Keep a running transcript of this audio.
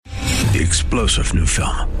The explosive new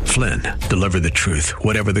film, Flynn, deliver the truth,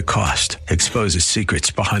 whatever the cost, exposes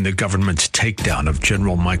secrets behind the government's takedown of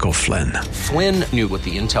General Michael Flynn. Flynn knew what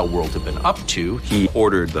the intel world had been up to. He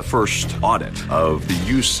ordered the first audit of the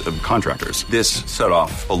use of contractors. This set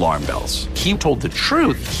off alarm bells. He told the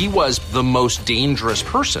truth. He was the most dangerous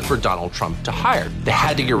person for Donald Trump to hire. They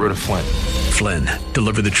had to get rid of Flynn. Flynn,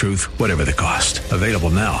 deliver the truth, whatever the cost. Available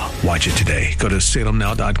now. Watch it today. Go to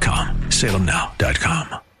salemnow.com.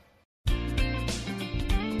 salemnow.com.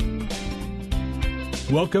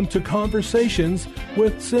 Welcome to Conversations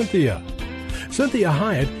with Cinthia. Cinthia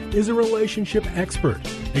Hiett is a relationship expert,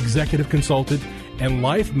 executive consultant, and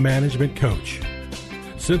life management coach.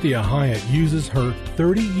 Cinthia Hiett uses her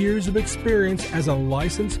 30 years of experience as a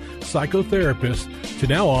licensed psychotherapist to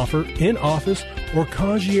now offer in-office or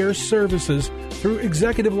concierge services through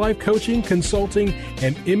executive life coaching, consulting,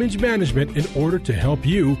 and image management in order to help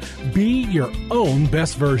you be your own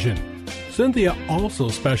best version. Cinthia also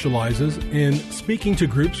specializes in speaking to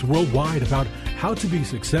groups worldwide about how to be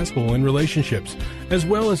successful in relationships, as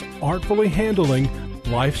well as artfully handling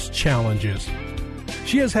life's challenges.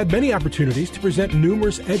 She has had many opportunities to present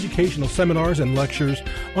numerous educational seminars and lectures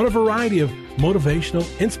on a variety of motivational,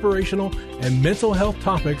 inspirational, and mental health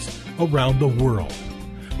topics around the world.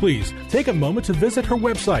 Please take a moment to visit her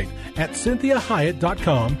website at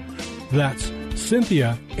CinthiaHiett.com. That's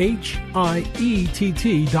Cinthia, Hiett.com.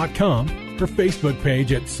 Her Facebook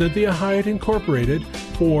page at Cinthia Hiett Incorporated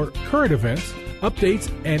for current events,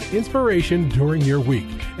 updates, and inspiration during your week,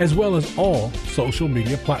 as well as all social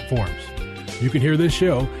media platforms. You can hear this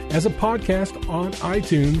show as a podcast on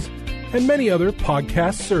iTunes and many other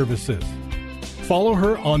podcast services. Follow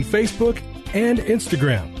her on Facebook and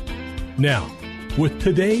Instagram. Now, with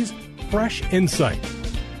today's fresh insight,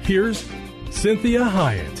 here's Cinthia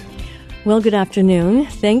Hiett. Well, good afternoon.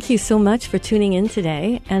 Thank you so much for tuning in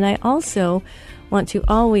today. And I also want to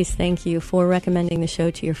always thank you for recommending the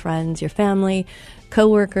show to your friends, your family,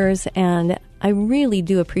 coworkers, and I really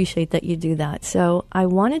do appreciate that you do that. So I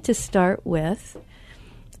wanted to start with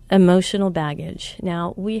emotional baggage.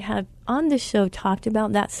 Now, we have on this show talked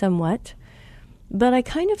about that somewhat, but I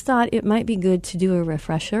kind of thought it might be good to do a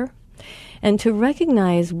refresher and to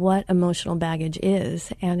recognize what emotional baggage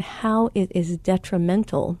is and how it is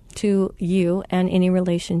detrimental to you and any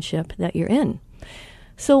relationship that you're in.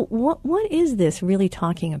 So what is this really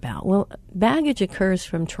talking about? Well, baggage occurs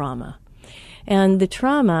from trauma. And the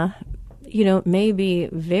trauma, may be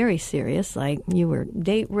very serious, like you were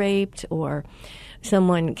date raped or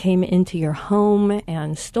someone came into your home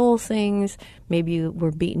and stole things. Maybe you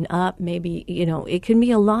were beaten up. Maybe, it can be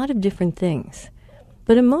a lot of different things.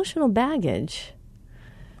 But emotional baggage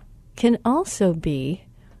can also be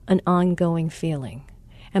an ongoing feeling.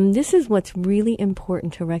 And this is what's really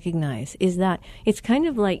important to recognize, is that it's kind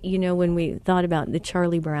of like, when we thought about the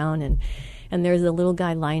Charlie Brown and there's a little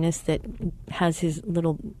guy, Linus, that has his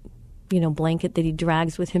little, blanket that he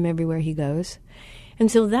drags with him everywhere he goes.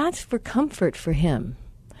 And so that's for comfort for him.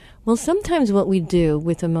 Well, sometimes what we do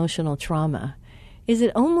with emotional trauma is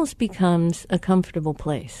it almost becomes a comfortable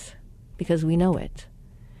place because we know it.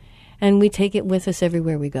 And we take it with us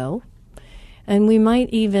everywhere we go. And we might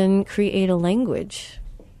even create a language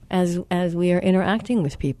as we are interacting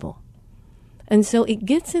with people. And so it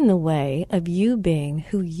gets in the way of you being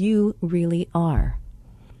who you really are.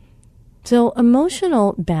 So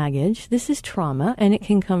emotional baggage, this is trauma, and it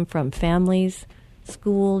can come from families,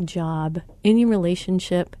 school, job, any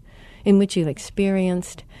relationship in which you've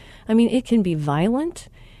experienced. I mean, it can be violent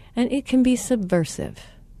and it can be subversive.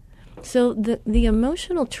 So the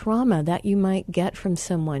emotional trauma that you might get from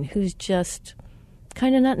someone who's just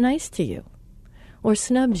kind of not nice to you, or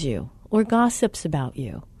snubs you, or gossips about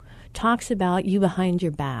you, talks about you behind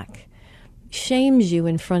your back, shames you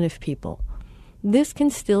in front of people, this can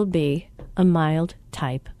still be a mild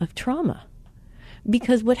type of trauma.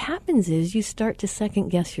 Because what happens is you start to second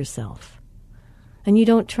guess yourself, and you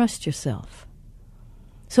don't trust yourself.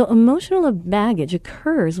 So emotional baggage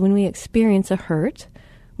occurs when we experience a hurt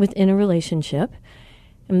within a relationship,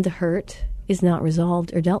 and the hurt is not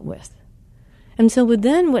resolved or dealt with. And so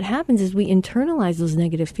then what happens is we internalize those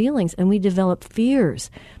negative feelings and we develop fears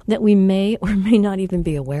that we may or may not even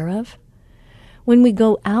be aware of. When we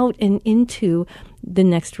go out and into the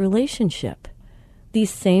next relationship, these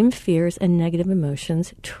same fears and negative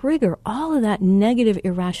emotions trigger all of that negative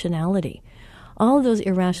irrationality, all of those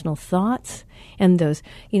irrational thoughts and those,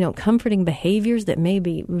 comforting behaviors that may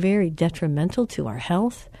be very detrimental to our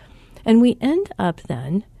health. And we end up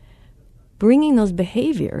then bringing those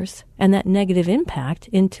behaviors and that negative impact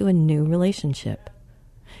into a new relationship,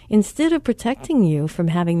 instead of protecting you from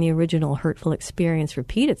having the original hurtful experience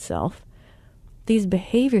repeat itself, these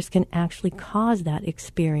behaviors can actually cause that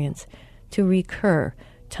experience to recur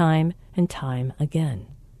time and time again.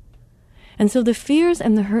 And so the fears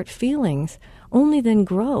and the hurt feelings only then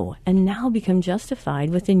grow and now become justified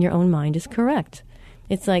within your own mind as correct.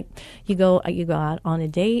 It's like you go out on a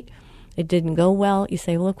date, it didn't go well, you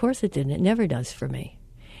say, well, of course it didn't. It never does for me.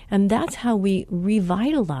 And that's how we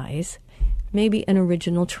revitalize maybe an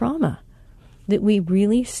original trauma, that we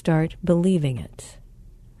really start believing it.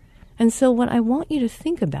 And so what I want you to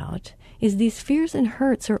think about is these fears and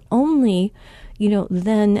hurts are only,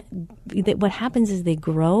 then what happens is they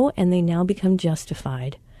grow and they now become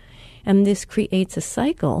justified. And this creates a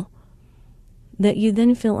cycle that you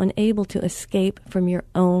then feel unable to escape from your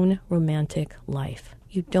own romantic life.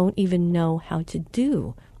 You don't even know how to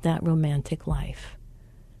do that romantic life.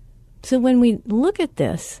 So when we look at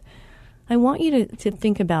this, I want you to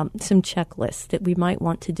think about some checklists that we might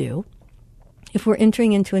want to do if we're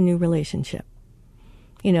entering into a new relationship.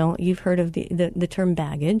 You've heard of the term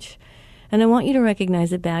baggage, and I want you to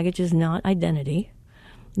recognize that baggage is not identity.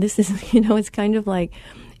 This is, it's kind of like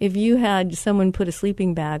if you had someone put a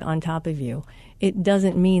sleeping bag on top of you, it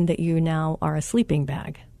doesn't mean that you now are a sleeping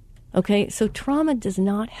bag. Okay? So trauma does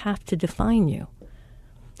not have to define you.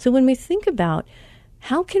 So when we think about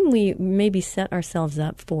how can we maybe set ourselves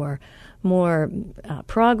up for more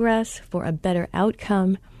progress, for a better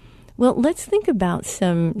outcome, well, let's think about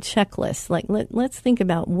some checklists. Like let's think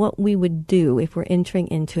about what we would do if we're entering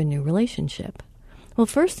into a new relationship. Well,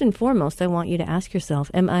 first and foremost, I want you to ask yourself,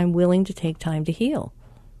 am I willing to take time to heal?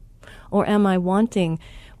 Or am I wanting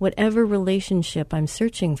whatever relationship I'm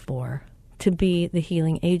searching for to be the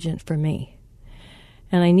healing agent for me?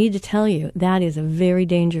 And I need to tell you, that is a very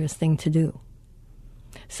dangerous thing to do.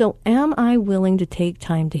 So am I willing to take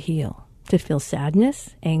time to heal, to feel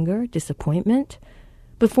sadness, anger, disappointment,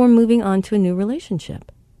 before moving on to a new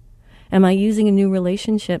relationship? Am I using a new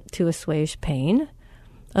relationship to assuage pain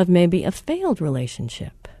of maybe a failed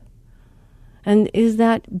relationship? And is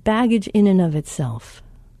that baggage in and of itself?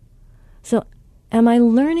 So am I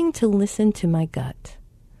learning to listen to my gut?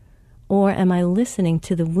 Or am I listening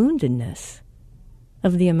to the woundedness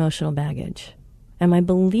of the emotional baggage? Am I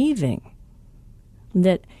believing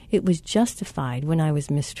that it was justified when I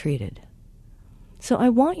was mistreated? So I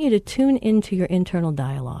want you to tune into your internal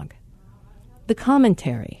dialogue. The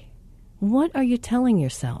commentary. What are you telling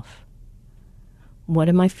yourself? What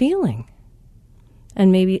am I feeling?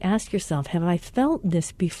 And maybe ask yourself, have I felt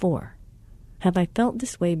this before? Have I felt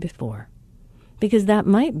this way before? Because that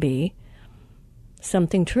might be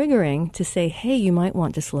something triggering to say, hey, you might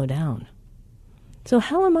want to slow down. So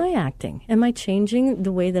how am I acting? Am I changing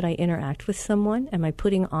the way that I interact with someone? Am I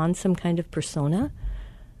putting on some kind of persona?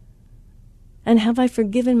 And have I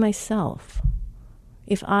forgiven myself?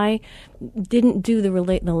 If I didn't do the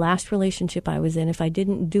last relationship I was in, if I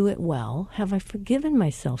didn't do it well, have I forgiven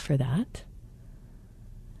myself for that?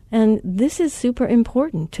 And this is super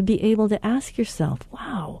important, to be able to ask yourself,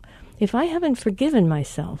 wow, if I haven't forgiven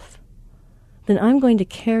myself, then I'm going to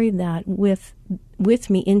carry that with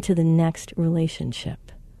me into the next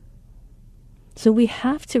relationship. So we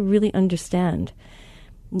have to really understand,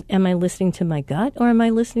 am I listening to my gut or am I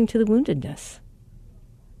listening to the woundedness?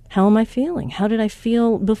 How am I feeling? How did I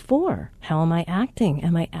feel before? How am I acting?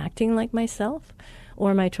 Am I acting like myself?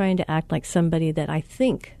 Or am I trying to act like somebody that I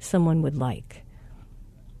think someone would like?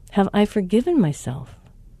 Have I forgiven myself?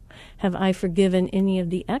 Have I forgiven any of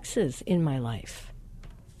the exes in my life?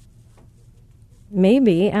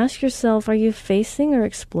 Maybe ask yourself, are you facing or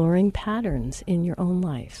exploring patterns in your own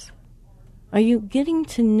life? Are you getting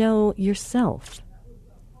to know yourself?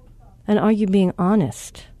 And are you being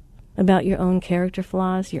honest about your own character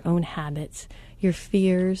flaws, your own habits, your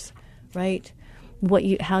fears, right?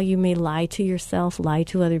 How you may lie to yourself, lie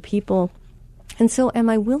to other people. And so am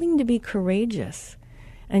I willing to be courageous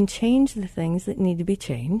and change the things that need to be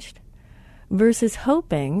changed versus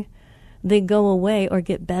hoping they go away or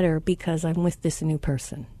get better because I'm with this new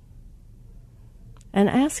person? And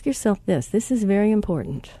ask yourself this. This is very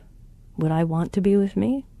important. Would I want to be with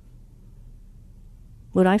me?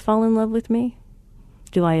 Would I fall in love with me?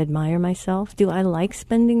 Do I admire myself? Do I like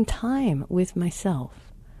spending time with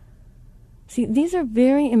myself? See, these are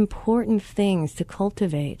very important things to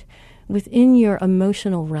cultivate within your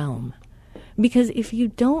emotional realm. Because if you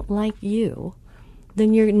don't like you,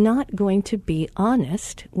 then you're not going to be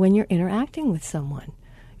honest when you're interacting with someone.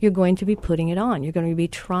 You're going to be putting it on. You're going to be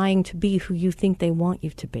trying to be who you think they want you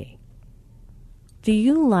to be. Do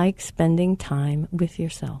you like spending time with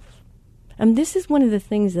yourself? And this is one of the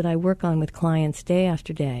things that I work on with clients day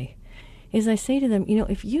after day, is I say to them, you know,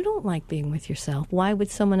 if you don't like being with yourself, why would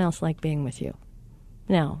someone else like being with you?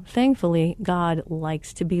 Now, thankfully, God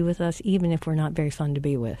likes to be with us even if we're not very fun to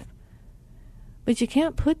be with. But you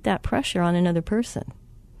can't put that pressure on another person.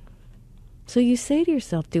 So you say to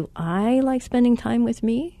yourself, do I like spending time with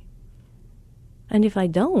me? And if I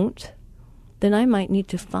don't, then I might need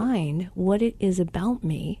to find what it is about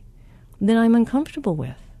me that I'm uncomfortable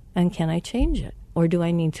with. And can I change it? Or do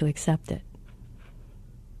I need to accept it?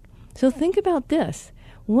 So think about this.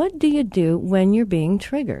 What do you do when you're being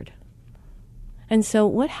triggered? And so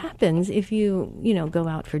what happens if you go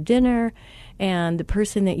out for dinner and the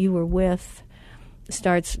person that you were with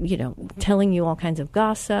starts, telling you all kinds of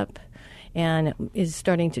gossip and is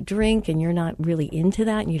starting to drink and you're not really into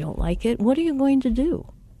that and you don't like it? What are you going to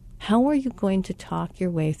do? How are you going to talk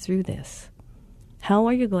your way through this? How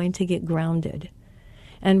are you going to get grounded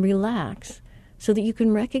and relax so that you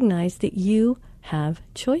can recognize that you have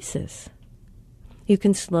choices? You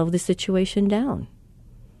can slow the situation down.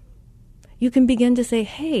 You can begin to say,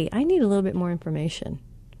 hey, I need a little bit more information,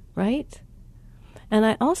 right? And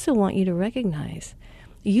I also want you to recognize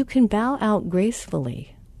you can bow out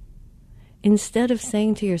gracefully instead of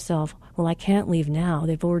saying to yourself, well, I can't leave now.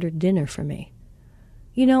 They've ordered dinner for me.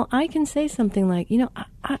 I can say something like,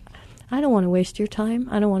 I don't want to waste your time.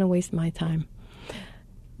 I don't want to waste my time.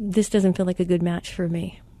 This doesn't feel like a good match for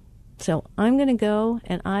me. So I'm going to go,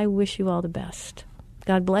 and I wish you all the best.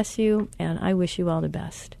 God bless you, and I wish you all the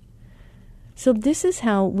best. So this is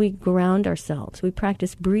how we ground ourselves. We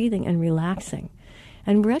practice breathing and relaxing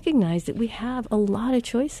and recognize that we have a lot of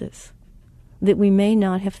choices that we may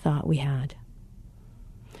not have thought we had.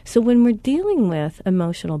 So when we're dealing with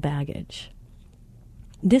emotional baggage,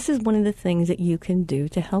 this is one of the things that you can do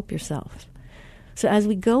to help yourself. So as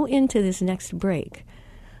we go into this next break,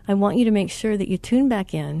 I want you to make sure that you tune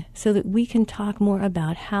back in so that we can talk more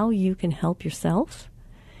about how you can help yourself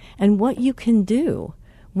and what you can do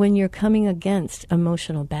when you're coming against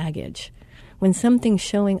emotional baggage, when something's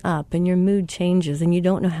showing up and your mood changes and you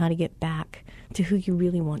don't know how to get back to who you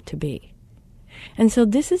really want to be. And so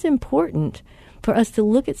this is important for us to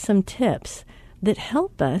look at some tips that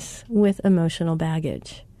help us with emotional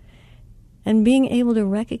baggage and being able to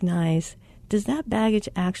recognize, does that baggage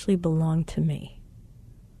actually belong to me?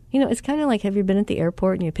 It's kind of like, have you been at the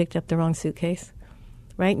airport and you picked up the wrong suitcase,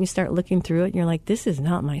 right? And you start looking through it and you're like, this is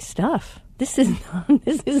not my stuff. This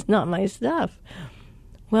is not my stuff.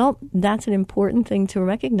 Well, that's an important thing to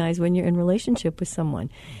recognize when you're in relationship with someone.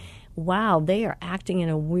 Wow, they are acting in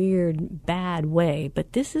a weird, bad way,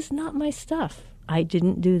 but this is not my stuff. I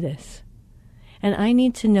didn't do this. And I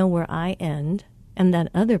need to know where I end and that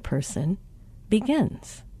other person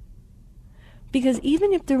begins. Because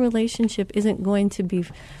even if the relationship isn't going to be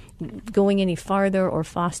going any farther or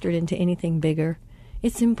fostered into anything bigger,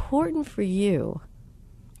 it's important for you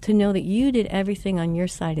to know that you did everything on your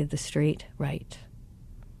side of the street right.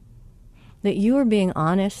 That you are being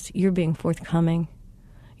honest, you're being forthcoming,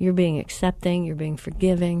 you're being accepting, you're being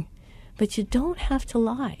forgiving, but you don't have to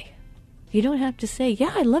lie. You don't have to say,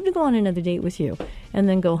 yeah, I'd love to go on another date with you, and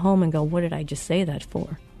then go home and go, what did I just say that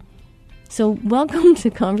for? So welcome to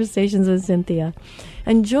Conversations with Cinthia.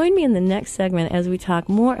 And join me in the next segment as we talk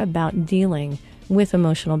more about dealing with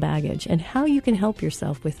emotional baggage and how you can help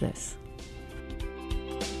yourself with this.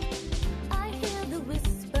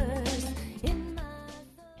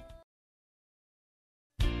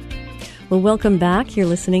 Well, welcome back. You're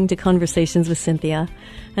listening to Conversations with Cinthia,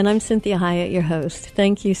 and I'm Cinthia Hiett, your host.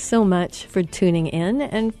 Thank you so much for tuning in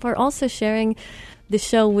and for also sharing the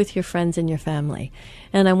show with your friends and your family.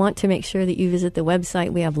 And I want to make sure that you visit the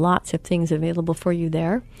website. We have lots of things available for you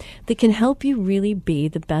there that can help you really be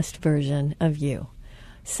the best version of you.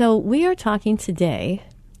 So we are talking today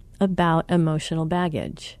about emotional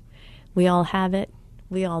baggage. We all have it.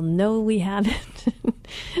 We all know we have it.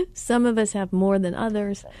 Some of us have more than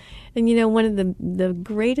others. And one of the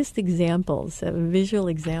greatest examples, a visual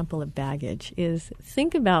example of baggage is,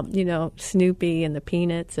 think about, Snoopy and the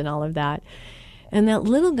Peanuts and all of that. And that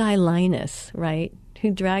little guy Linus, right,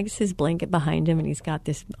 who drags his blanket behind him and he's got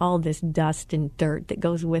all this dust and dirt that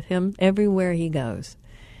goes with him everywhere he goes.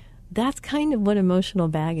 That's kind of what emotional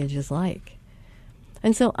baggage is like.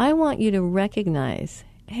 And so I want you to recognize,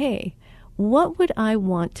 hey, what would I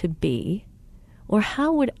want to be, or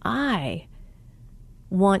how would I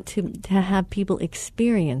want to have people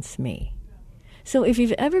experience me? So if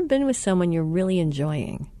you've ever been with someone you're really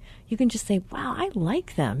enjoying, you can just say, wow, I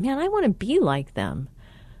like them. Man, I want to be like them.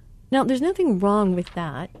 Now, there's nothing wrong with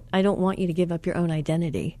that. I don't want you to give up your own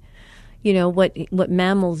identity. What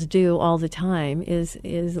mammals do all the time is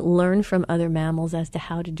learn from other mammals as to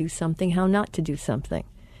how to do something, how not to do something.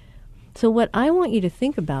 So what I want you to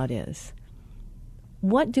think about is,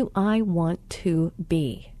 what do I want to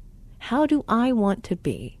be? How do I want to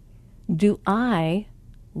be? Do I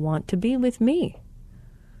want to be with me?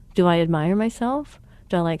 Do I admire myself?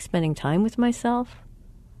 Do I like spending time with myself?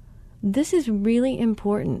 This is really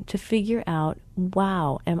important to figure out,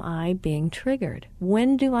 wow, am I being triggered?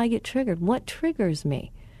 When do I get triggered? What triggers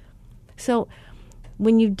me? So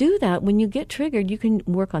when you do that, when you get triggered, you can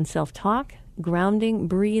work on self-talk, grounding,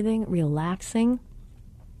 breathing, relaxing,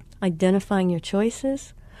 identifying your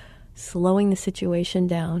choices, slowing the situation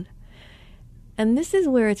down. And this is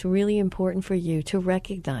where it's really important for you to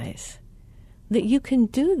recognize that you can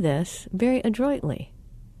do this very adroitly.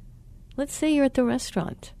 Let's say you're at the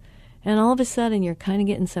restaurant and all of a sudden you're kind of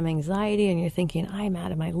getting some anxiety and you're thinking, I'm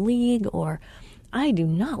out of my league, or I do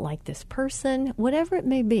not like this person, whatever it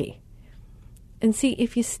may be. And see,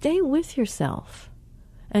 if you stay with yourself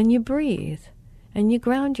and you breathe and you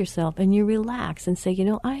ground yourself and you relax and say,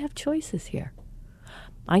 I have choices here.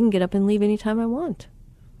 I can get up and leave anytime I want.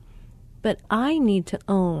 But I need to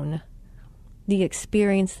own the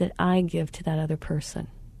experience that I give to that other person.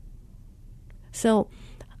 So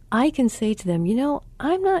I can say to them,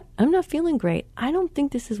 I'm not feeling great. I don't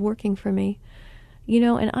think this is working for me.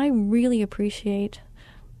 And I really appreciate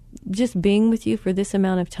just being with you for this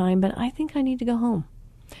amount of time, but I think I need to go home.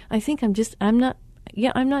 I think I'm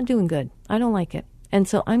not doing good. I don't like it. And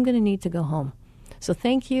so I'm going to need to go home. So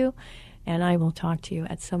thank you, and I will talk to you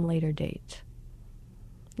at some later date.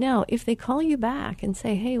 Now, if they call you back and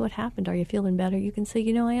say, hey, what happened? Are you feeling better? You can say,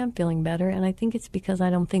 I am feeling better, and I think it's because I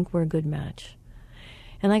don't think we're a good match.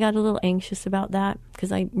 And I got a little anxious about that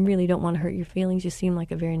because I really don't want to hurt your feelings. You seem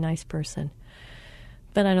like a very nice person,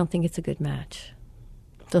 but I don't think it's a good match.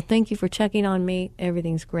 So thank you for checking on me.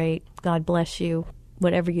 Everything's great. God bless you,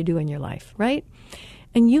 whatever you do in your life, right?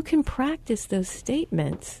 And you can practice those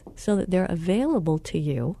statements so that they're available to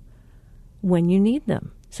you when you need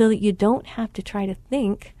them, so that you don't have to try to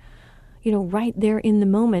think, right there in the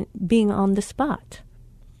moment, being on the spot.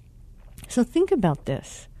 So think about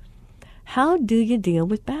this. How do you deal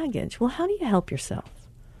with baggage? Well, how do you help yourself?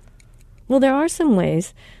 Well, there are some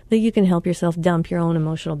ways that you can help yourself dump your own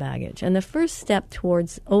emotional baggage. And the first step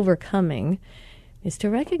towards overcoming is to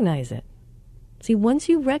recognize it. See, once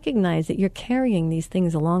you recognize that you're carrying these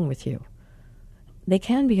things along with you, they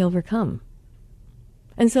can be overcome.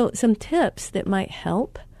 And so some tips that might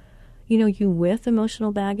help, you with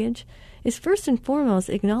emotional baggage is, first and foremost,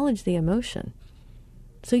 acknowledge the emotion.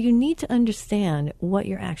 So you need to understand what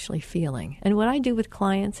you're actually feeling. And what I do with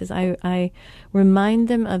clients is I remind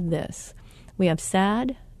them of this. We have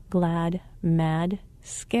sad, glad, mad,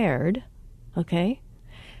 scared, okay,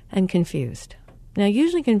 and confused. Now,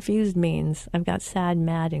 usually confused means I've got sad,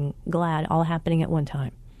 mad, and glad all happening at one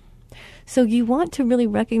time. So you want to really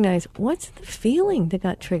recognize, what's the feeling that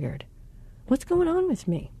got triggered? What's going on with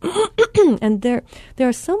me? And there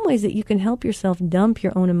are some ways that you can help yourself dump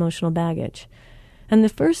your own emotional baggage. And the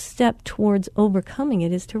first step towards overcoming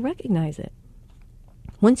it is to recognize it.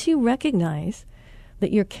 Once you recognize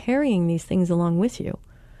that you're carrying these things along with you,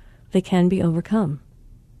 they can be overcome.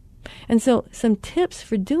 And so some tips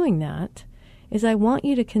for doing that is, I want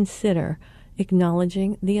you to consider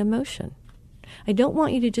acknowledging the emotion. I don't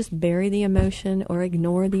want you to just bury the emotion or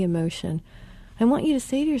ignore the emotion. I want you to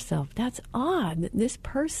say to yourself, that's odd that this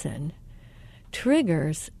person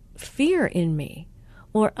triggers fear in me,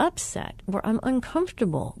 or upset, or I'm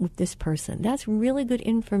uncomfortable with this person. That's really good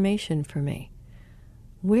information for me.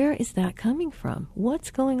 Where is that coming from?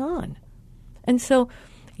 What's going on? And so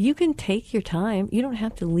you can take your time. You don't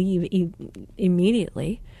have to leave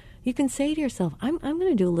immediately. You can say to yourself, I'm going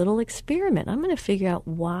to do a little experiment. I'm going to figure out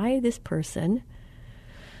why this person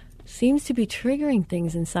seems to be triggering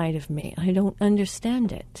things inside of me. I don't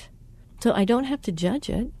understand it. So I don't have to judge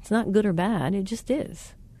it. It's not good or bad. It just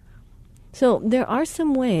is. So there are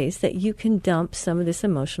some ways that you can dump some of this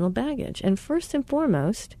emotional baggage. And first and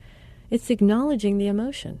foremost, it's acknowledging the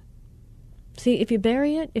emotion. See, if you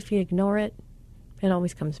bury it, if you ignore it, it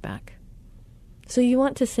always comes back. So you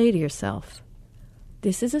want to say to yourself,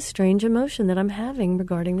 this is a strange emotion that I'm having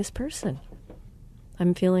regarding this person.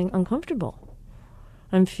 I'm feeling uncomfortable.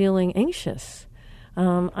 I'm feeling anxious.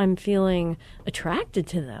 I'm feeling attracted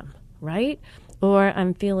to them, right? Or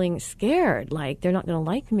I'm feeling scared, like they're not going to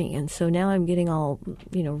like me. And so now I'm getting all,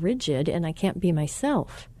 rigid and I can't be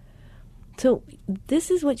myself. So this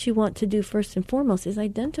is what you want to do first and foremost, is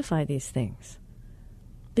identify these things.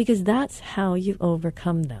 Because that's how you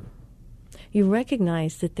overcome them. You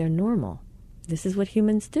recognize that they're normal. This is what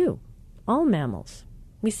humans do. All mammals.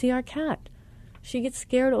 We see our cat. She gets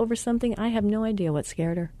scared over something. I have no idea what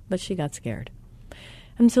scared her, but she got scared.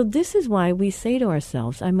 And so this is why we say to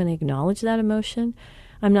ourselves, I'm going to acknowledge that emotion.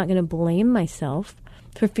 I'm not going to blame myself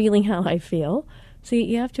for feeling how I feel. So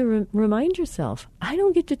you have to remind yourself, I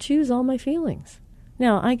don't get to choose all my feelings.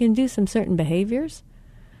 Now, I can do some certain behaviors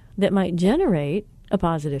that might generate a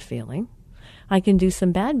positive feeling. I can do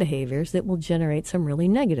some bad behaviors that will generate some really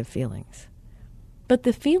negative feelings. But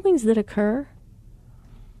the feelings that occur,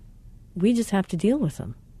 we just have to deal with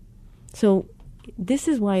them. So this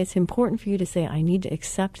is why it's important for you to say, I need to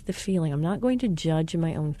accept the feeling. I'm not going to judge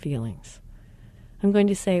my own feelings. I'm going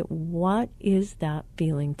to say, what is that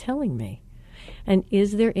feeling telling me? And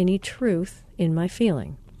is there any truth in my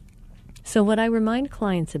feeling? So what I remind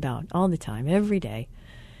clients about all the time, every day,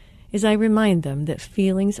 is I remind them that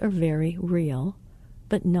feelings are very real,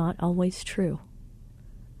 but not always true.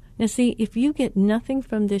 Now see, if you get nothing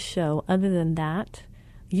from this show other than that,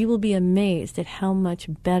 you will be amazed at how much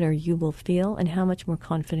better you will feel and how much more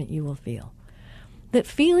confident you will feel. That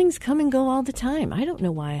feelings come and go all the time. I don't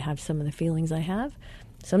know why I have some of the feelings I have.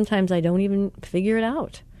 Sometimes I don't even figure it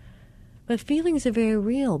out. But feelings are very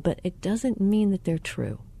real, but it doesn't mean that they're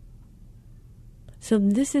true. So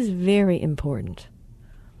this is very important.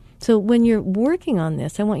 So when you're working on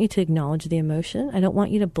this, I want you to acknowledge the emotion. I don't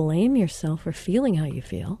want you to blame yourself for feeling how you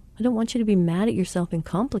feel. I don't want you to be mad at yourself and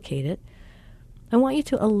complicate it. I want you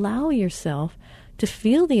to allow yourself to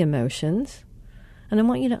feel the emotions, and I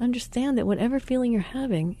want you to understand that whatever feeling you're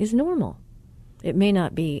having is normal. It may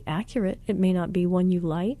not be accurate. It may not be one you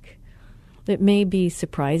like. It may be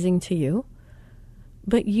surprising to you,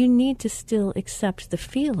 but you need to still accept the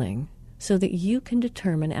feeling so that you can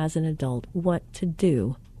determine as an adult what to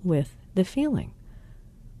do with the feeling.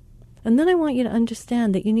 And then I want you to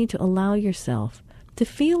understand that you need to allow yourself to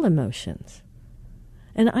feel emotions.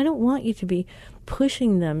 And I don't want you to be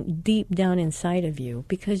pushing them deep down inside of you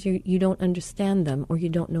because you don't understand them or you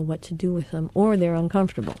don't know what to do with them or they're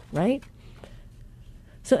uncomfortable, right?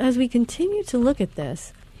 So as we continue to look at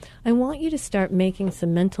this, I want you to start making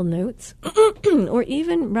some mental notes or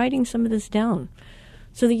even writing some of this down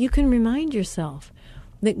so that you can remind yourself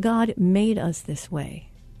that God made us this way.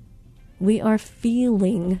 We are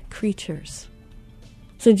feeling creatures.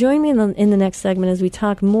 So join me in the next segment as we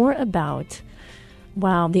talk more about,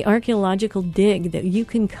 the archaeological dig that you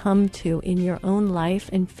can come to in your own life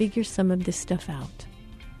and figure some of this stuff out.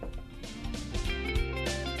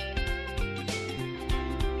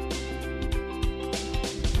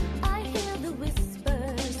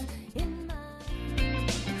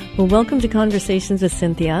 Well, welcome to Conversations with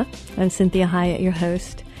Cinthia. I'm Cinthia Hyatt, your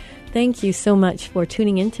host. Thank you so much for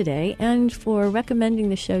tuning in today and for recommending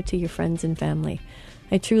the show to your friends and family.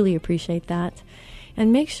 I truly appreciate that.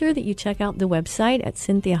 And make sure that you check out the website at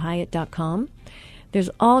CinthiaHyatt.com. There's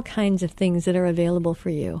all kinds of things that are available for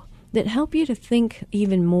you that help you to think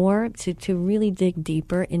even more, to really dig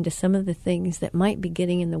deeper into some of the things that might be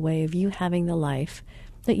getting in the way of you having the life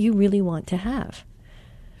that you really want to have.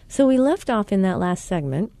 So we left off in that last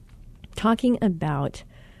segment talking about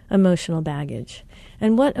emotional baggage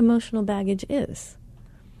and what emotional baggage is.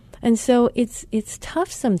 And so it's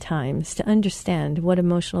tough sometimes to understand what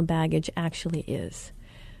emotional baggage actually is.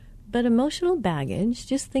 But emotional baggage,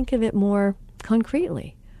 just think of it more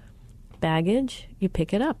concretely. Baggage, you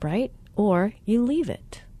pick it up, right? Or you leave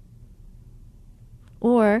it.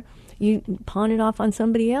 Or you pawn it off on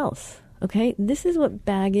somebody else. Okay? This is what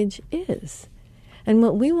baggage is. And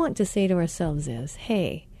what we want to say to ourselves is,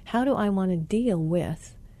 hey, how do I want to deal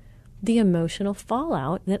with the emotional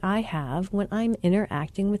fallout that I have when I'm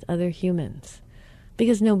interacting with other humans?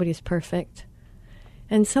 Because nobody's perfect.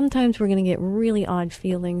 And sometimes we're going to get really odd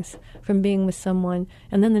feelings from being with someone,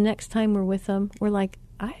 and then the next time we're with them, we're like,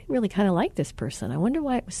 I really kind of like this person. I wonder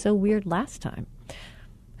why it was so weird last time.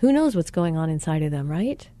 Who knows what's going on inside of them,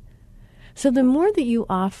 right? So the more that you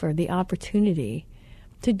offer the opportunity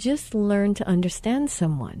to just learn to understand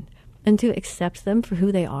someone and to accept them for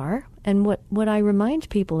who they are, and what I remind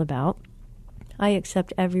people about, I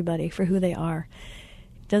accept everybody for who they are.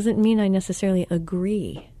 It doesn't mean I necessarily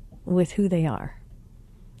agree with who they are.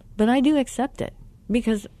 But I do accept it,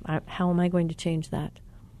 because how am I going to change that?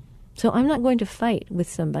 So I'm not going to fight with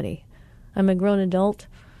somebody. I'm a grown adult.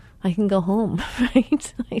 I can go home,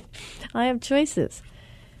 right? I have choices.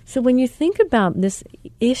 So when you think about this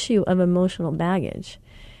issue of emotional baggage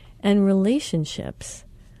and relationships,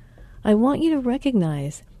 I want you to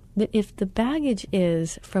recognize that if the baggage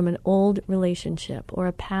is from an old relationship or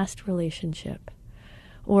a past relationship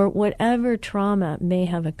or whatever trauma may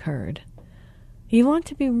have occurred, you want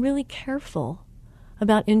to be really careful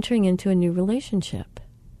about entering into a new relationship.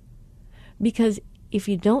 Because if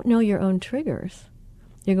you don't know your own triggers,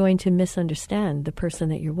 you're going to misunderstand the person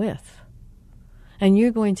that you're with. And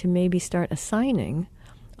you're going to maybe start assigning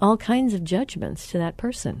all kinds of judgments to that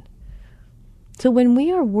person. So when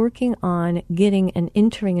we are working on getting and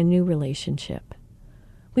entering a new relationship,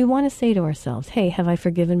 we want to say to ourselves, hey, have I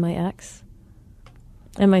forgiven my ex?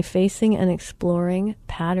 Am I facing and exploring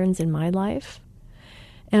patterns in my life?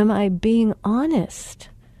 Am I being honest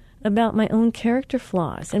about my own character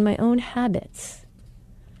flaws and my own habits?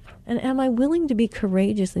 And am I willing to be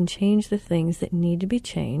courageous and change the things that need to be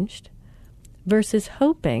changed versus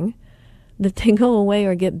hoping that they go away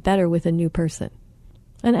or get better with a new person?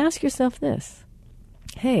 And ask yourself this.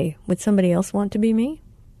 Hey, would somebody else want to be me?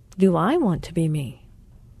 Do I want to be me?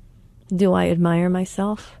 Do I admire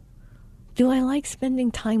myself? Do I like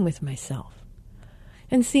spending time with myself?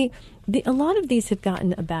 And see, a lot of these have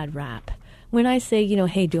gotten a bad rap. When I say,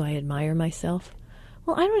 hey, do I admire myself?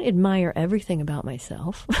 Well, I don't admire everything about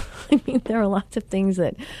myself. I mean, there are lots of things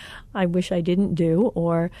that I wish I didn't do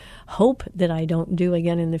or hope that I don't do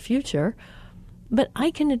again in the future. But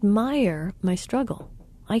I can admire my struggle.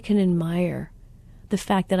 I can admire the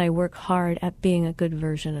fact that I work hard at being a good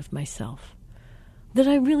version of myself. That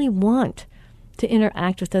I really want to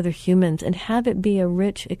interact with other humans and have it be a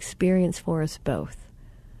rich experience for us both.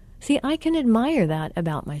 See, I can admire that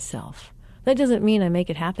about myself. That doesn't mean I make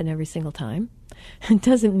it happen every single time. It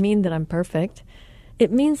doesn't mean that I'm perfect.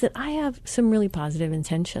 It means that I have some really positive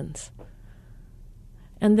intentions.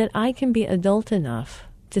 And that I can be adult enough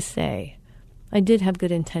to say, I did have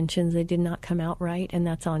good intentions, they did not come out right, and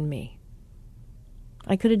that's on me.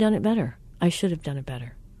 I could have done it better. I should have done it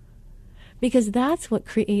better. Because that's what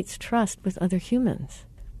creates trust with other humans.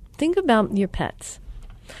 Think about your pets.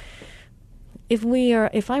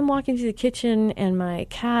 If I'm walking through the kitchen and my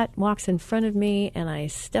cat walks in front of me and I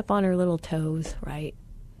step on her little toes, right?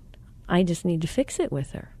 I just need to fix it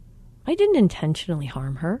with her. I didn't intentionally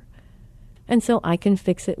harm her. And so I can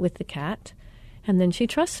fix it with the cat, and then she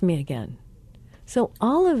trusts me again. So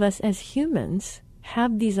all of us as humans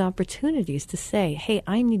have these opportunities to say, hey,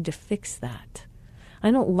 I need to fix that.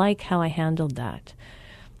 I don't like how I handled that.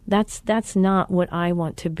 That's not what I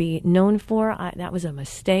want to be known for. That was a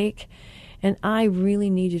mistake. And I really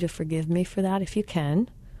need you to forgive me for that if you can.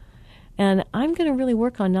 And I'm going to really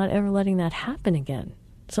work on not ever letting that happen again.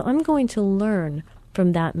 So I'm going to learn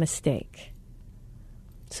from that mistake.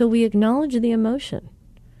 So we acknowledge the emotion.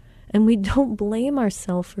 And we don't blame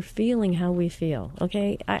ourselves for feeling how we feel,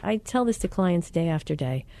 okay? I tell this to clients day after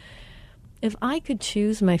day. If I could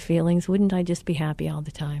choose my feelings, wouldn't I just be happy all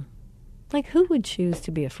the time? Like, who would choose to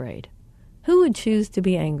be afraid? Who would choose to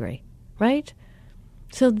be angry, right?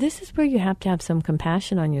 So this is where you have to have some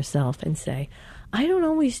compassion on yourself and say, I don't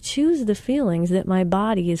always choose the feelings that my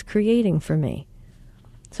body is creating for me.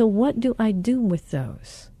 So what do I do with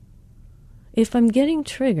those? If I'm getting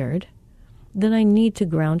triggered, then I need to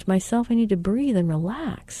ground myself. I need to breathe and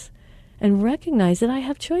relax and recognize that I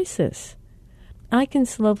have choices. I can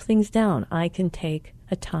slow things down. I can take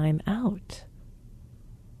a time out.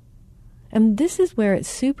 And this is where it's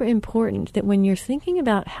super important that when you're thinking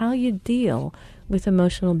about how you deal with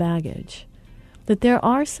emotional baggage, that there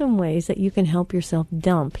are some ways that you can help yourself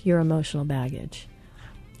dump your emotional baggage.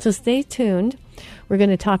 So stay tuned. We're going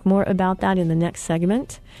to talk more about that in the next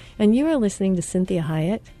segment. And you are listening to Cinthia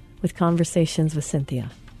Hiett with Conversations with Cinthia.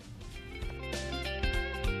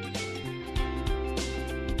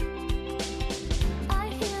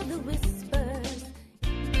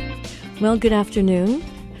 Well, good afternoon.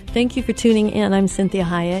 Thank you for tuning in. I'm Cinthia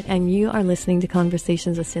Hiett, and you are listening to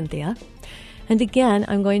Conversations with Cinthia. And again,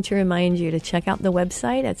 I'm going to remind you to check out the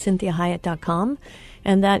website at CinthiaHiett.com,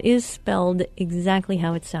 and that is spelled exactly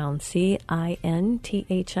how it sounds,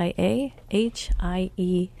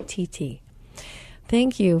 CINTHIAHIETT.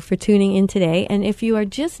 Thank you for tuning in today. And if you are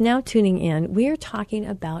just now tuning in, we are talking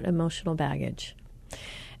about emotional baggage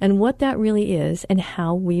and what that really is and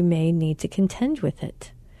how we may need to contend with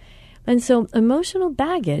it. And so emotional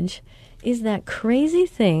baggage is that crazy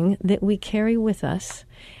thing that we carry with us,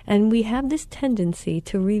 and we have this tendency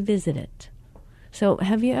to revisit it. So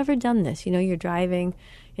have you ever done this? You know, you're driving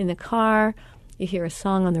in the car, you hear a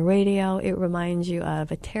song on the radio, it reminds you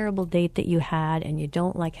of a terrible date that you had, and you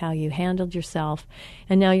don't like how you handled yourself,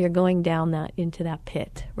 and now you're going down into that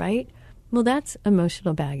pit, right? Well, that's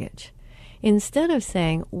emotional baggage. Instead of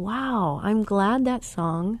saying, wow, I'm glad that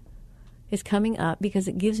song is coming up because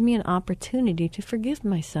it gives me an opportunity to forgive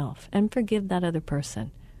myself and forgive that other person.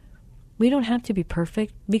 We don't have to be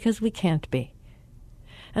perfect because we can't be.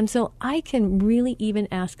 And so I can really even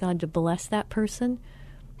ask God to bless that person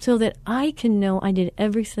so that I can know I did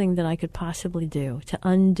everything that I could possibly do to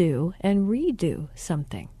undo and redo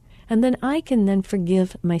something. And then I can then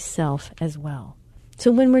forgive myself as well. So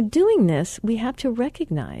when we're doing this, we have to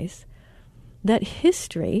recognize that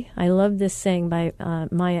history, I love this saying by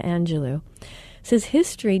Maya Angelou, says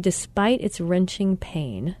history, despite its wrenching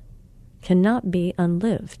pain, cannot be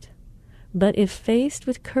unlived, but if faced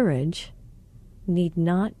with courage, need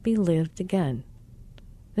not be lived again.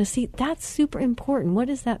 Now see, that's super important. What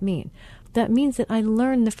does that mean? That means that I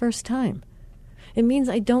learned the first time. It means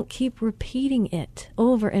I don't keep repeating it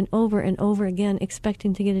over and over and over again,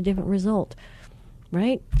 expecting to get a different result.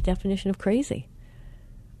 Right? Definition of crazy.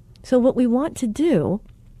 So what we want to do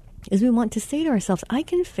is we want to say to ourselves, I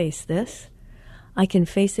can face this. I can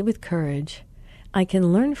face it with courage. I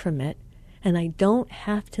can learn from it. And I don't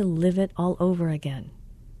have to live it all over again.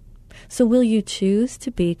 So will you choose to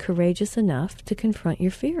be courageous enough to confront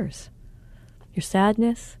your fears, your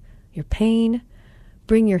sadness, your pain,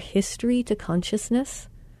 bring your history to consciousness,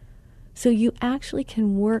 so you actually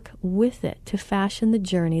can work with it to fashion the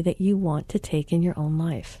journey that you want to take in your own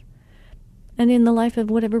life and in the life of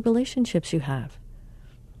whatever relationships you have.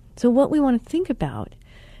 So what we want to think about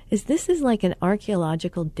is this is like an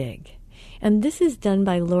archaeological dig. And this is done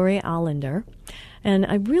by Laurie Allender. And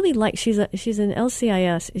I really like, she's an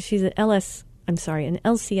LCSW,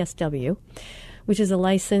 which is a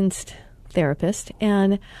licensed therapist.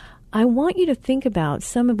 And I want you to think about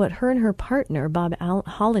some of what her and her partner, Bob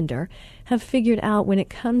Hollender, have figured out when it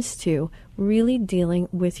comes to really dealing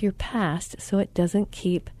with your past so it doesn't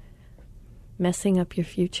keep messing up your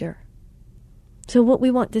future. So what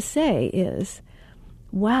we want to say is,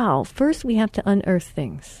 wow, first we have to unearth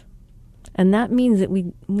things. And that means that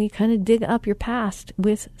we kind of dig up your past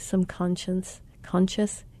with some conscious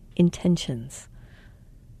intentions.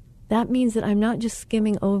 That means that I'm not just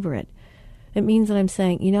skimming over it. It means that I'm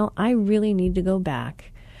saying, I really need to go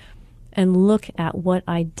back and look at what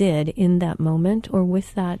I did in that moment or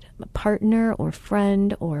with that partner or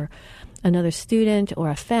friend or another student or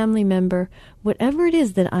a family member, whatever it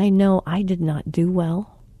is that I know I did not do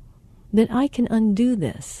well, that I can undo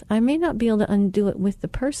this. I may not be able to undo it with the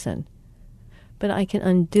person, but I can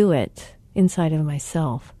undo it inside of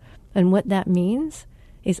myself. And what that means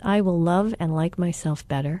is I will love and like myself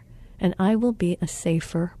better, and I will be a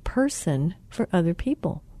safer person for other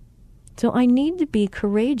people. So I need to be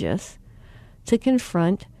courageous to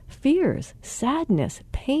confront fears, sadness,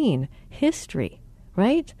 pain, history,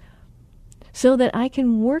 right? So that I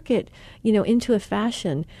can work it, into a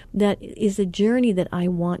fashion that is a journey that I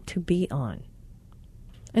want to be on.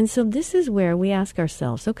 And so this is where we ask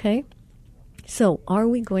ourselves, okay, so are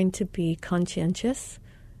we going to be conscientious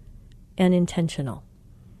and intentional?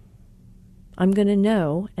 I'm going to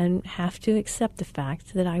know and have to accept the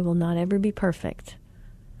fact that I will not ever be perfect.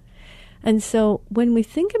 And so when we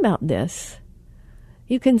think about this,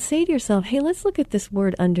 you can say to yourself, hey, let's look at this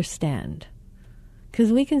word understand.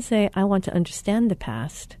 Because we can say, I want to understand the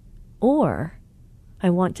past, or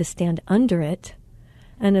I want to stand under it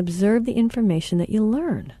and observe the information that you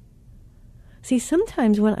learn. See,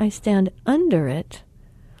 sometimes when I stand under it,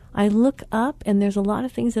 I look up and there's a lot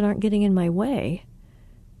of things that aren't getting in my way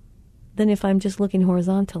than if I'm just looking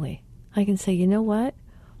horizontally. I can say, you know what?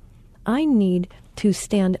 I need to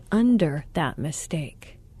stand under that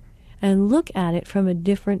mistake and look at it from a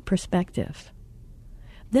different perspective.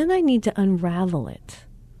 Then I need to unravel it.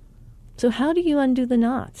 So how do you undo the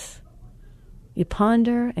knots? You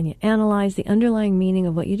ponder and you analyze the underlying meaning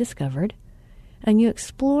of what you discovered, and you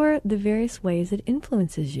explore the various ways it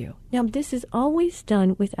influences you. Now, this is always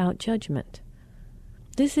done without judgment.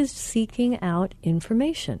 This is seeking out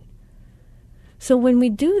information. So when we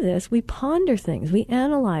do this, we ponder things. We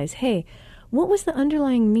analyze, hey, what was the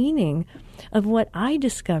underlying meaning of what I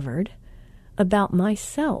discovered about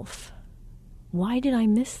myself? Why did I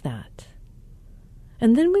miss that?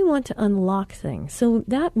 And then we want to unlock things. So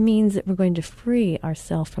that means that we're going to free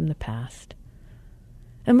ourselves from the past.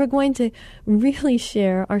 And we're going to really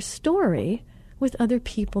share our story with other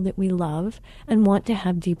people that we love and want to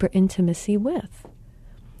have deeper intimacy with.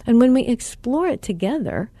 And when we explore it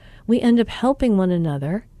together, we end up helping one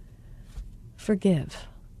another forgive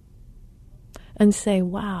and say,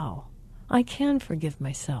 wow, I can forgive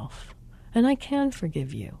myself and I can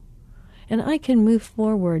forgive you. And I can move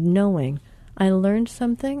forward knowing I learned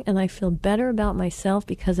something and I feel better about myself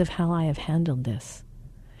because of how I have handled this.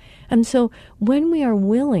 And so when we are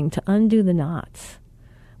willing to undo the knots,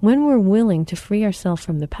 when we're willing to free ourselves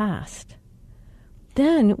from the past,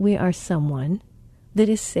 then we are someone that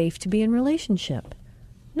is safe to be in relationship.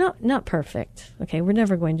 Not perfect. Okay, we're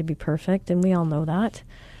never going to be perfect, and we all know that.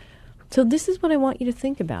 So this is what I want you to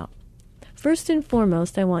think about. First and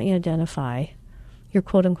foremost, I want you to identify your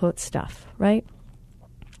quote-unquote stuff, right?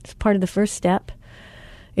 It's part of the first step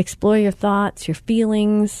Explore your thoughts, your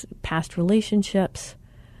feelings, past relationships.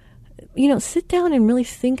 Sit down and really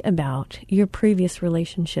think about your previous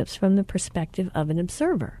relationships from the perspective of an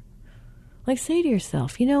observer. Like, say to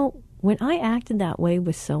yourself, when I acted that way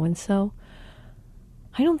with so-and-so,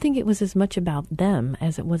 I don't think it was as much about them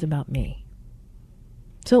as it was about me.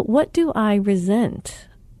 So what do I resent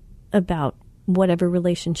about whatever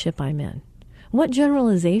relationship I'm in? What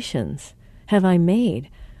generalizations have I made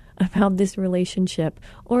about this relationship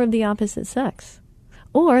or of the opposite sex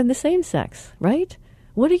or the same sex, right?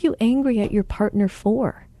 What are you angry at your partner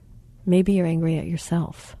for? Maybe you're angry at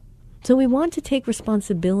yourself. So we want to take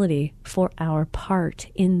responsibility for our part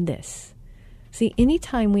in this. See,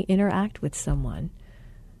 anytime we interact with someone,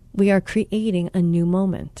 we are creating a new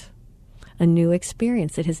moment, a new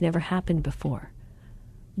experience that has never happened before.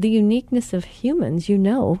 The uniqueness of humans,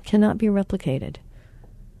 cannot be replicated.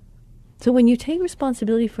 So when you take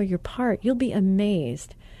responsibility for your part, you'll be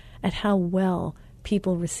amazed at how well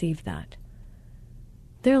people receive that.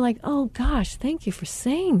 They're like, oh gosh, thank you for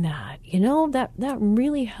saying that. That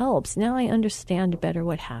really helps. Now I understand better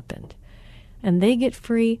what happened. And they get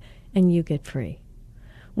free and you get free.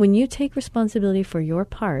 When you take responsibility for your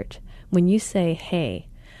part, when you say, hey,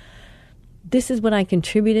 this is what I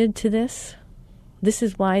contributed to this. This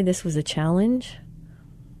is why this was a challenge.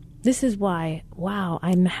 This is why, wow,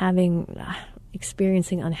 I'm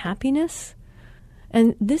experiencing unhappiness.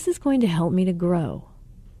 And this is going to help me to grow,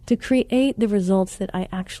 to create the results that I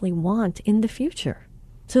actually want in the future.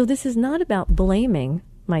 So this is not about blaming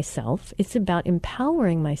myself. It's about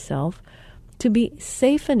empowering myself to be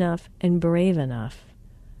safe enough and brave enough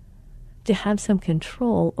to have some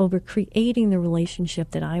control over creating the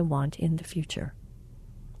relationship that I want in the future.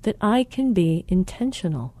 That I can be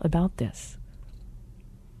intentional about this.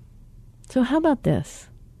 So how about this?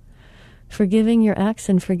 Forgiving your ex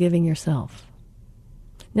and forgiving yourself.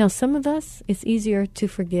 Now, some of us, it's easier to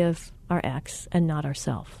forgive our ex and not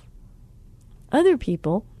ourselves. Other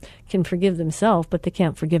people can forgive themselves, but they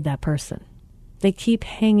can't forgive that person. They keep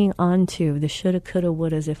hanging on to the shoulda, coulda,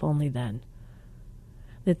 wouldas, if only then.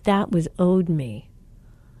 That was owed me.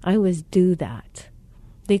 I was due that.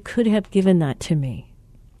 They could have given that to me.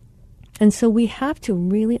 And so we have to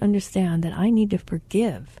really understand that I need to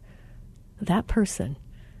forgive that person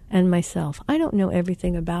and myself. I don't know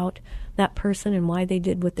everything about that person and why they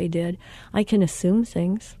did what they did. I can assume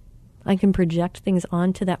things. I can project things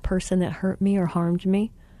onto that person that hurt me or harmed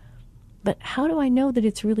me. But how do I know that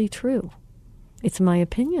it's really true? It's my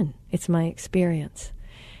opinion. It's my experience.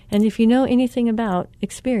 And if you know anything about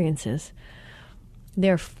experiences,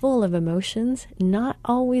 they're full of emotions, not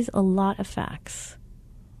always a lot of facts.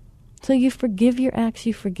 So you forgive your ex,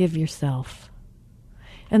 you forgive yourself.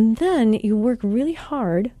 And then you work really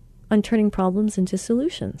hard on turning problems into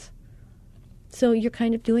solutions. So you're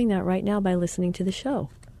kind of doing that right now by listening to the show.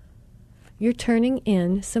 You're turning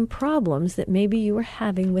in some problems that maybe you were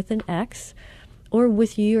having with an ex or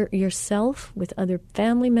with yourself, with other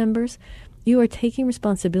family members. You are taking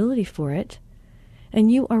responsibility for it,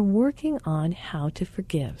 and you are working on how to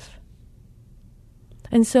forgive.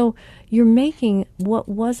 And so you're making what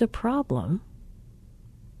was a problem,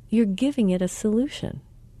 you're giving it a solution.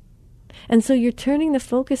 And so you're turning the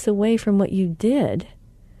focus away from what you did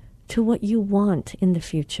to what you want in the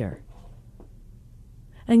future.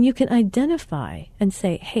 And you can identify and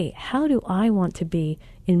say, hey, how do I want to be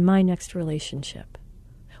in my next relationship?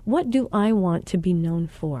 What do I want to be known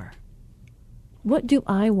for? What do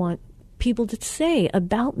I want people to say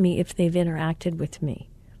about me if they've interacted with me?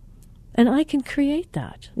 And I can create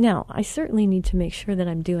that. Now, I certainly need to make sure that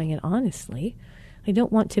I'm doing it honestly. I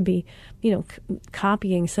don't want to be,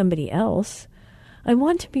 copying somebody else. I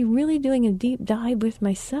want to be really doing a deep dive with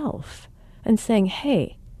myself and saying,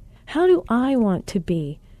 hey, how do I want to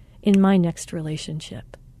be in my next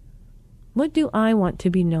relationship? What do I want to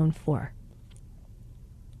be known for?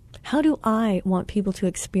 How do I want people to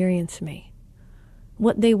experience me?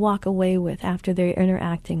 What they walk away with after they're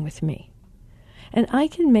interacting with me? And I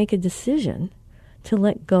can make a decision to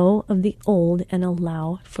let go of the old and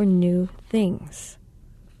allow for new things.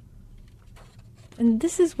 And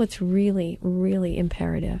this is what's really, really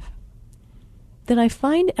imperative. That I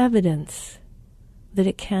find evidence that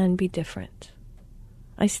it can be different.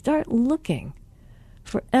 I start looking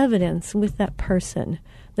for evidence with that person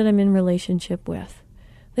that I'm in relationship with.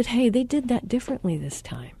 That, hey, they did that differently this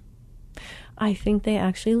time. I think they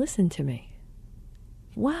actually listened to me.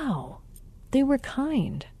 Wow, they were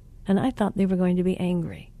kind. And I thought they were going to be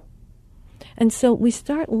angry. And so we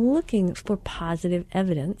start looking for positive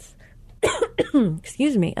evidence,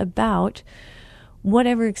 about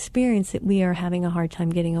whatever experience that we are having a hard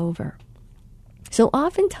time getting over. So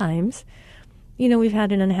oftentimes, we've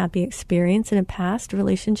had an unhappy experience in a past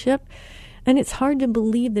relationship, and it's hard to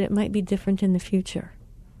believe that it might be different in the future.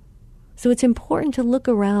 So it's important to look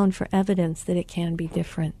around for evidence that it can be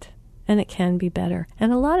different and it can be better.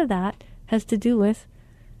 And a lot of that has to do with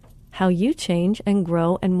how you change and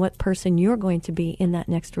grow and what person you're going to be in that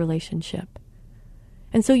next relationship.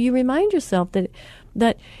 And so you remind yourself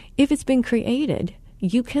that if it's been created,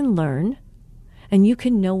 you can learn and you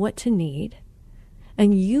can know what to need,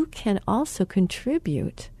 and you can also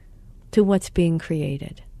contribute to what's being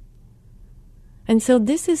created. And so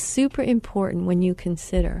this is super important when you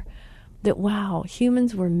consider that, wow,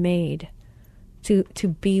 humans were made to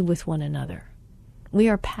be with one another. We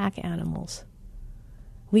are pack animals.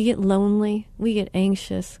 We get lonely, we get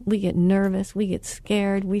anxious, we get nervous, we get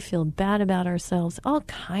scared, we feel bad about ourselves, all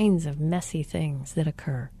kinds of messy things that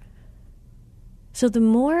occur. So the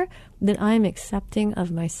more that I'm accepting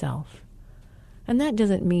of myself, and that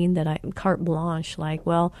doesn't mean that I'm carte blanche, like,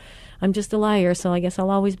 well, I'm just a liar, so I guess I'll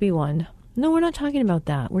always be one. No, we're not talking about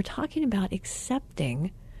that. We're talking about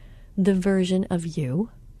accepting the version of you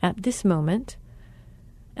at this moment.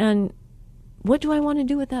 And what do I want to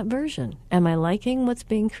do with that version? Am I liking what's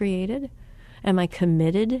being created? Am I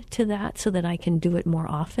committed to that so that I can do it more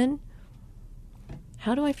often?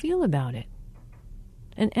 How do I feel about it?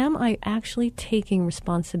 And am I actually taking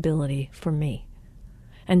responsibility for me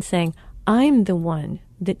and saying, I'm the one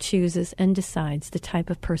that chooses and decides the type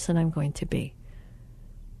of person I'm going to be?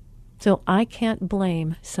 So I can't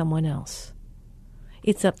blame someone else.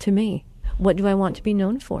 It's up to me. What do I want to be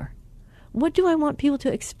known for? What do I want people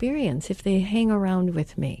to experience if they hang around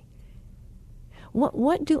with me?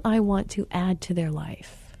 What do I want to add to their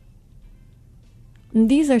life? And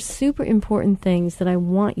these are super important things that I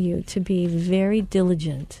want you to be very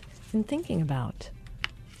diligent in thinking about.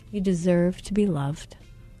 You deserve to be loved,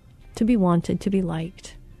 to be wanted, to be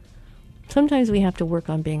liked. Sometimes we have to work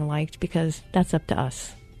on being liked because that's up to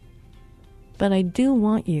us. But I do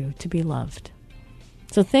want you to be loved.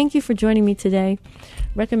 So thank you for joining me today.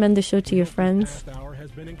 Recommend the show to your friends. The past hour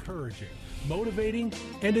has been encouraging, motivating,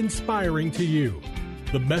 and inspiring to you.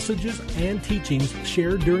 The messages and teachings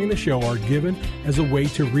shared during the show are given as a way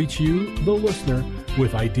to reach you, the listener,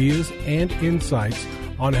 with ideas and insights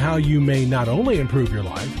on how you may not only improve your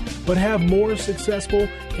life, but have more successful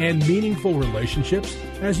and meaningful relationships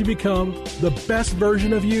as you become the best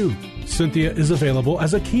version of you. Cinthia is available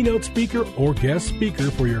as a keynote speaker or guest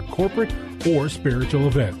speaker for your corporate or spiritual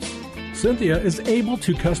events. Cinthia is able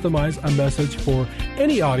to customize a message for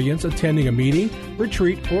any audience attending a meeting,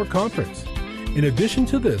 retreat, or conference. In addition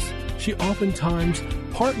to this, she oftentimes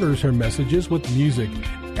partners her messages with music,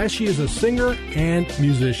 as she is a singer and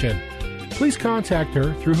musician. Please contact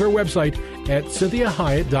her through her website at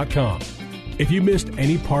CinthiaHyatt.com. If you missed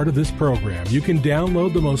any part of this program, you can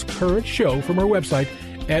download the most current show from her website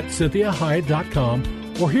at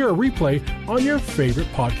CinthiaHyatt.com or hear a replay on your favorite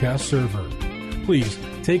podcast server. Please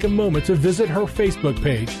take a moment to visit her Facebook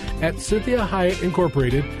page at Cinthia Hyatt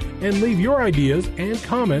Incorporated and leave your ideas and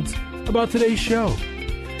comments about today's show.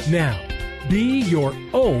 Now, be your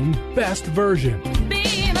own best version.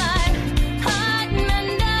 Be my heart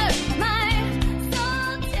mender, my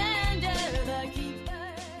soul tender, the keeper.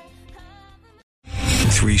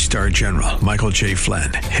 3-star General Michael J.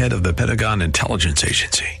 Flynn, head of the Pentagon Intelligence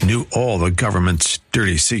Agency, knew all the government's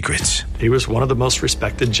dirty secrets. He was one of the most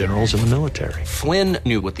respected generals in the military. Flynn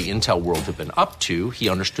knew what the intel world had been up to. He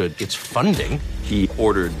understood its funding. He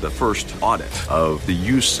ordered the first audit of the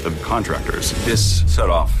use of contractors. This set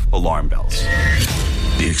off alarm bells.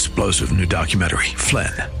 The explosive new documentary,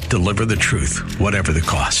 Flynn, Deliver the Truth, Whatever the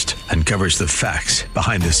Cost, uncovers the facts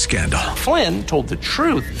behind this scandal. Flynn told the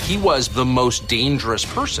truth. He was the most dangerous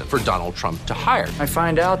person for Donald Trump to hire. I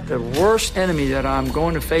find out the worst enemy that I'm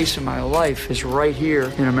going to face in my life is right here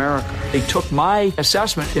in America. They took my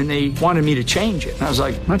assessment and they wanted me to change it. And I was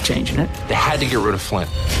like, I'm not changing it. They had to get rid of Flynn.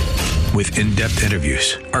 With in-depth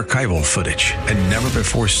interviews, archival footage, and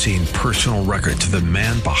never-before-seen personal records of the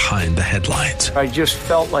man behind the headlines. I just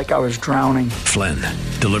felt like I was drowning. Flynn,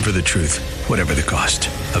 Deliver the Truth, Whatever the Cost.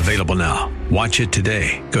 Available now. Watch it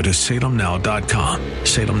today. Go to salemnow.com.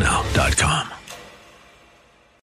 salemnow.com.